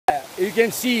you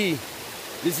can see,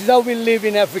 this is how we live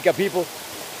in Africa, people.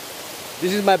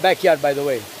 This is my backyard, by the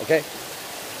way, okay?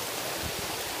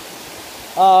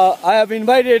 I have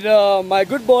invited my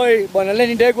good boy,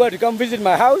 Lenny to come visit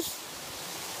my house.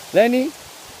 Lenny,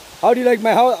 how do you like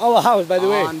my house? Our house, by the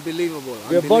way. Unbelievable.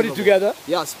 We have bought it together.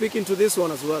 Yeah, speaking to this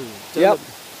one as well.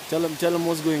 Tell him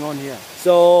what's going on here.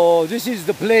 So this is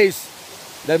the place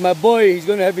that my boy is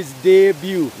going to have his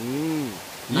debut.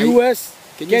 US,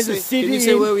 Kansas City. Can you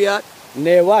say where we are?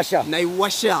 Naivasha.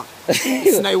 Naivasha.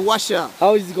 It's Naivasha.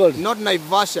 How is it called? Not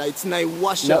Naivasha, it's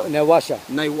Naivasha. Naivasha.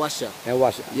 Naivasha.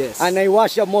 Naivasha. Yes. And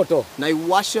Naivasha motto.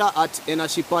 Naivasha at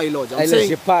Enashipai Lodge.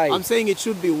 I'm saying it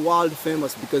should be world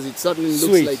famous because it certainly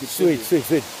looks like it's sweet.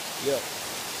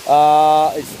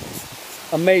 Yeah.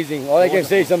 It's amazing. All I can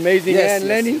say is amazing. Yes, and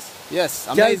Lenny, yes,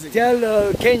 amazing.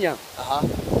 Tell Kenya,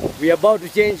 we are about to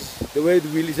change the way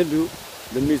we listen to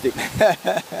the music.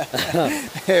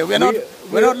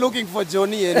 we're not looking for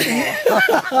Johnny anymore.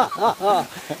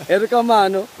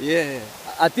 Erukamano, yeah.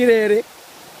 Atirere,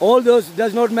 all those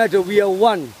does not matter. We are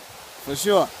one. For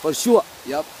sure. For sure.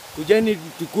 Yep. Tujeni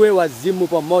tukue wazimu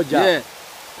pamoja. Yeah.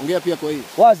 Ongea pia kwa hii.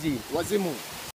 Wazi. Wazimu.